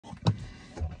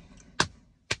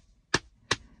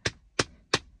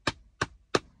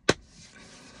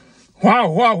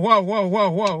Wow, wow, wow, wow, wow,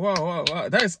 wow, wow, wow, wow.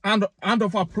 That is hand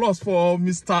of applause for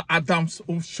Mr. Adams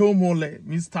Oshiomhole.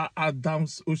 Mr.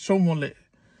 Adams Oshiomhole.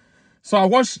 So I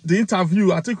watched the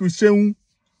interview, I think with Sheung.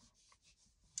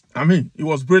 I mean, it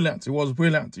was brilliant. It was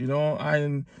brilliant, you know.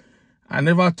 I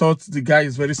never thought the guy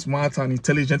is very smart and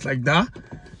intelligent like that.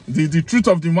 The truth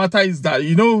of the matter is that,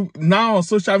 you know, now on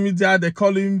social media, they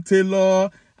call him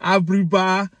Taylor,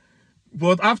 Abriba.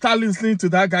 But after listening to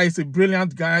that guy, he's a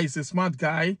brilliant guy. He's a smart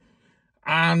guy.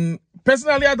 And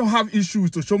personally, I don't have issue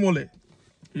with Oshiomhole.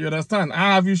 You understand?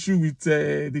 I have issue with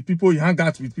the people he hang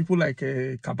out with, people like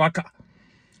Kabaka.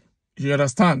 You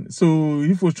understand? So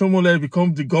if Oshiomhole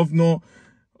become the governor,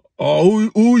 or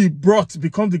who he brought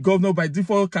become the governor, by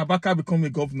default, Kabaka become a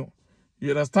governor.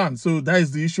 You understand? So that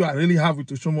is the issue I really have with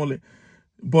Oshiomhole.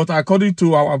 But according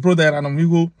to our brother and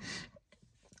amigo,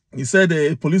 he said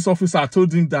a police officer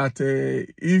told him that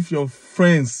if your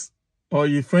friends or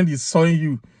your friend is suing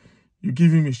you, you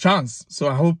give him a chance. So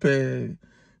I hope Mr.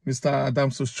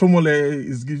 Adams Oshiomhole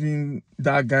is giving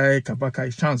that guy Kabaka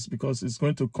a chance, because it's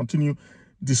going to continue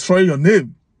destroy your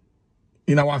name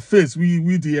in our face.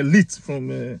 We the elite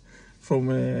from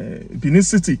Benin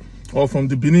City, or from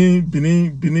the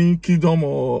Benin Kingdom,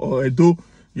 or Edo.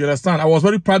 You understand? I was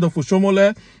very proud of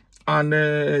Oshiomhole, and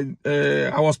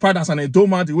I was proud as an Edo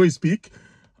man the way he speak.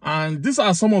 And these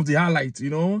are some of the highlights,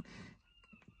 you know.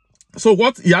 So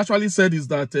what he actually said is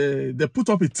that they put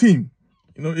up a team,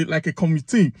 you know, like a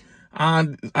committee.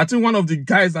 And I think one of the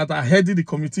guys that are heading the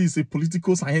committee is a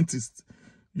political scientist,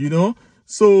 you know.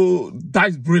 So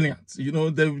that's brilliant. You know,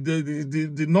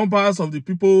 the numbers of the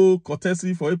people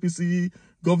courtesy for APC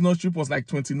governorship was like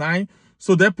 29.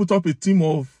 So they put up a team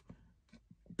of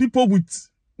people with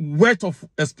weight of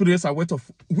experience and weight of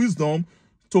wisdom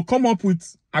to come up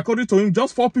with, according to him,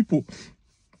 just 4 people.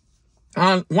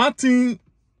 And one thing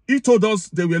he told us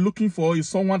they were looking for is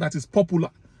someone that is popular,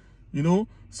 you know.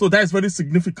 So that is very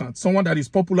significant. Someone that is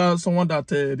popular, someone that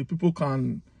the people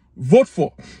can vote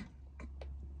for.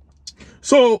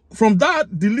 So from that,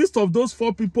 the list of those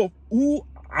 4 people who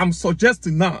I'm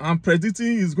suggesting now, I'm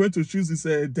predicting is going to choose is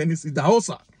Denis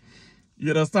Idahosa.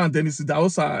 You understand? Denis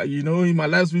Idahosa, you know, in my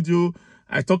last video,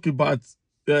 I talk about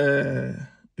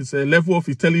it's a level of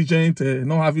intelligence,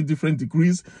 not having different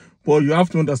degrees, but you have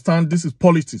to understand this is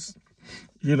politics.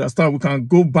 You understand? We can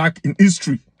go back in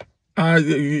history.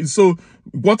 So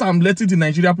what I'm letting the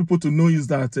Nigerian people to know is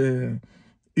that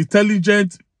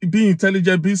being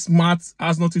intelligent, being smart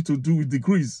has nothing to do with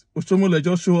degrees. Oshiomhole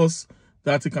just show us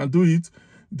that he can do it.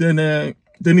 Then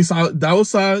Denis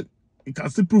Idahosa, he can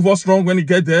still prove us wrong when he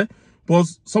get there. But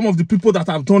some of the people that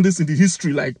have done this in the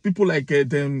history, like people like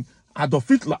them Adolf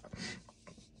Hitler.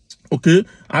 Okay,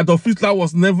 Adolf Hitler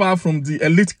was never from the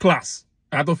elite class.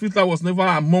 Adolf Hitler was never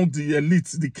among the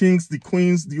elites, the kings, the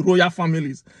queens, the royal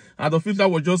families. Adolf Hitler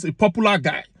was just a popular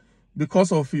guy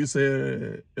because of his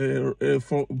lyrics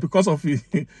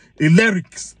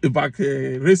about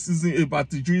racism, about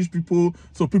the Jewish people.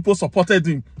 So people supported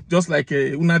him, just like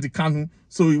Nnamdi Kanu.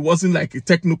 So he wasn't like a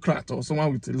technocrat or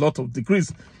someone with a lot of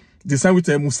degrees. The same with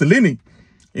Mussolini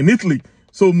in Italy.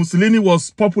 So Mussolini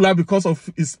was popular because of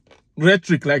his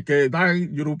rhetoric, like that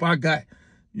Yoruba guy,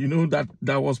 you know,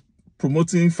 that was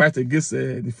promoting fight against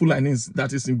the Fulanis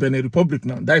that is in Benin Republic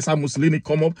now. That is how Mussolini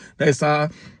come up. That is how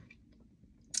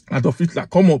Adolf Hitler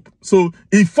come up. So,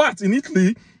 in fact, in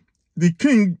Italy, the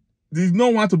king did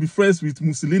not want to be friends with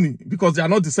Mussolini because they are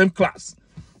not the same class.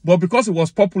 But because it was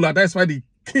popular, that's why the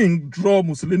king drew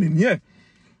Mussolini in here.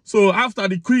 So, after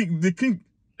the king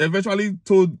eventually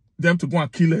told them to go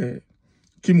and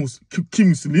kill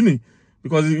Mussolini,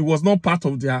 because it was not part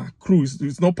of their crew.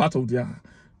 It's not part of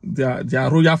their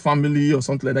royal family or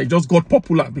something like that. It just got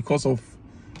popular because of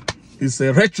his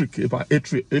rhetoric about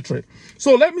hatred.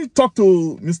 So let me talk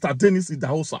to Mr. Denis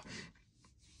Idahosa.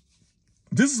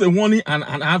 This is a warning and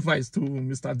an advice to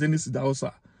Mr. Denis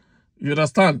Idahosa. You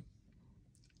understand?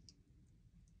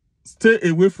 Stay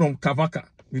away from Kabaka.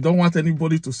 We don't want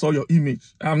anybody to soil your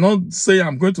image. I'm not saying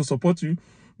I'm going to support you,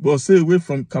 but stay away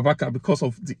from Kabaka because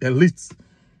of the elites.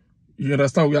 You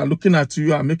understand? We are looking at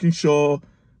you and making sure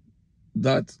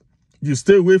that you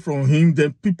stay away from him,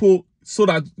 then people, so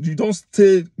that you don't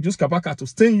use Kabaka to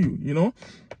stain you, you know.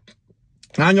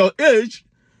 And your age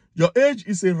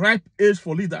is a ripe age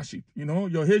for leadership, you know.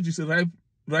 Your age is a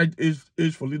ripe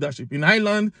age for leadership. In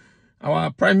Ireland,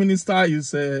 our prime minister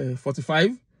is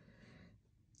 45.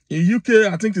 In UK,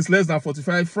 I think it's less than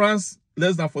 45. France,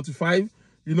 less than 45.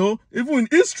 You know, even in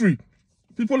history,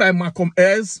 people like Malcolm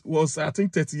X was, I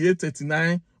think, 38,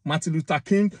 39. Martin Luther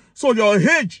King. So your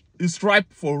age is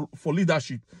ripe for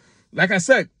leadership. Like I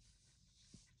said,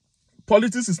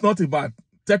 politics is not about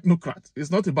technocrat.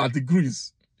 It's not about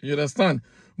degrees. You understand?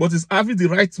 But it's having the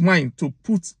right mind to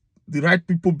put the right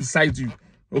people beside you.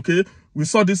 Okay? We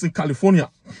saw this in California.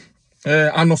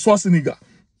 Arnold Schwarzenegger.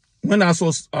 When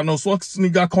Arnold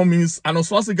Schwarzenegger comes, Arnold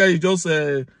Schwarzenegger is just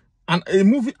a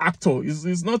movie actor.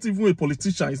 He's not even a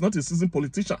politician. He's not a seasoned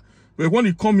politician. But when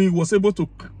he came in, he was able to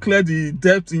clear the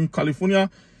debt in California,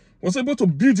 was able to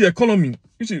build the economy,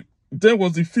 which then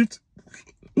was the 5th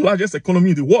largest economy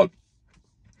in the world.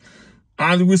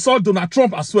 And we saw Donald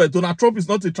Trump as well. Donald Trump is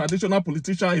not a traditional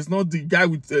politician. He's not the guy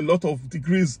with a lot of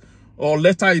degrees or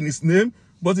letter in his name,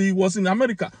 but he was in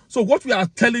America. So what we are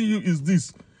telling you is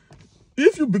this.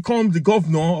 If you become the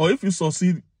governor or if you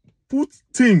succeed, put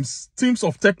teams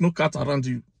of technocrats around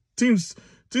you. Teams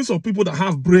of people that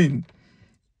have brain.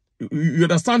 You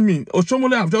understand me?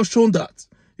 Oshiomhole have just shown that.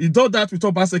 He did that with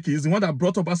Obaseki. He's the one that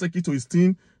brought Obaseki to his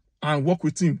team and worked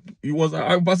with him.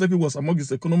 Obaseki was among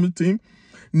his economic team.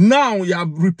 Now he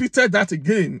have repeated that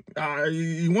again.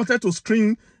 He wanted to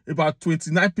screen about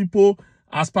 29 people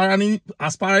aspiring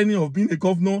of being a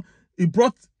governor. He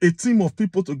brought a team of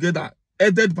people together,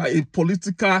 headed by a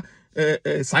political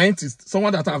scientist,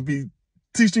 someone that have been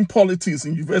teaching politics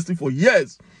in university for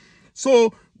years.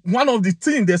 So one of the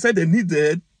things they said they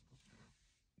needed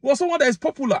was someone that is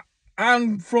popular.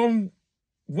 And from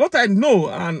what I know,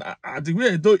 and the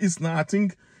way I do is now, I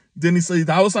think Denis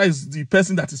Idahosa is the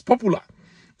person that is popular.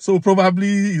 So probably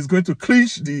he's going to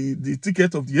clinch the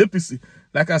ticket of the APC.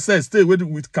 Like I said, stay away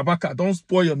with Kabaka. Don't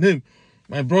spoil your name,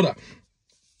 my brother.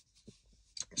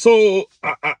 So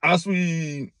as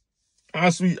we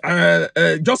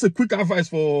just a quick advice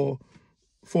for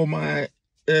my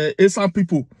ASAM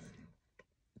people.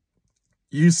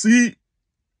 You see,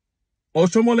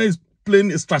 Oshiomhole is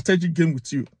playing a strategic game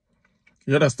with you.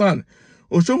 You understand?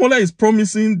 Oshiomhole is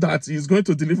promising that he's going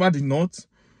to deliver the North.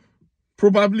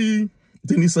 Probably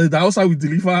Denis Idahosa will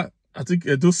deliver, I think,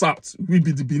 Edo South will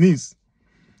be the Benis.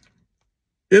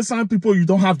 ASAM people, you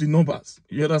don't have the numbers.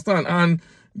 You understand? And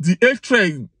the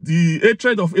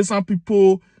hatred of ASAM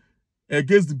people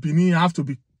against the Benin have to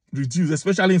be reduced,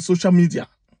 especially in social media.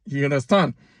 You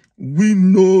understand? We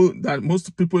know that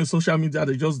most people in social media,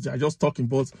 they are just talking,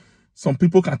 but some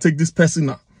people can take this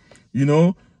personal, you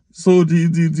know. So the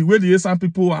way the ASAM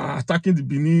people are attacking the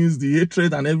Benin, the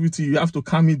hatred and everything, you have to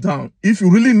calm it down. If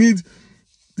you really need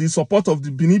the support of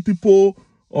the Benin people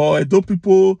or Edo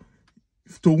people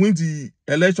to win the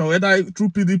election, whether through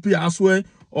PDP as well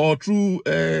or through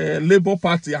Labour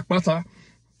Party, Akpata,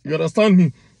 you understand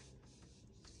me?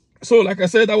 So, like I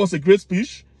said, that was a great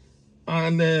speech.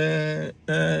 And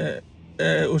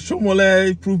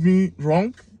Oshiomhole proved me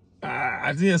wrong.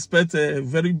 I didn't expect a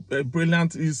very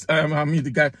brilliant.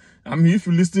 The guy. I mean, if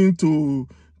you listen to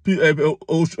he's a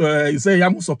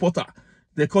Yamu supporter.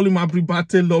 They call him Abriba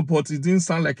Taylor, but he didn't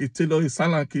sound like a Taylor. He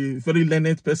sounded like a very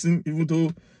learned person, even though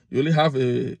he only have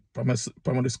a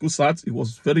primary school cert. He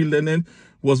was very learned.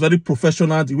 He was very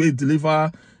professional. The way he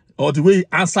delivered or the way he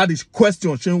answered his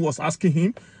question Shane was asking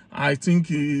him. I think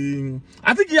he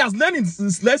has learned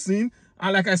his lesson.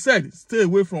 And like I said, stay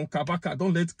away from Kabaka.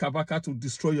 Don't let Kabaka to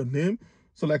destroy your name.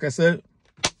 So like I said,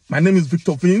 my name is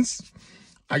Victor Vince.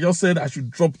 I just said I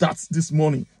should drop that this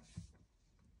morning.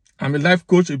 I'm a life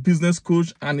coach, a business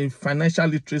coach, and a financial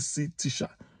literacy teacher.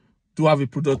 Do have a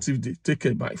productive day. Take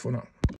care. Bye for now.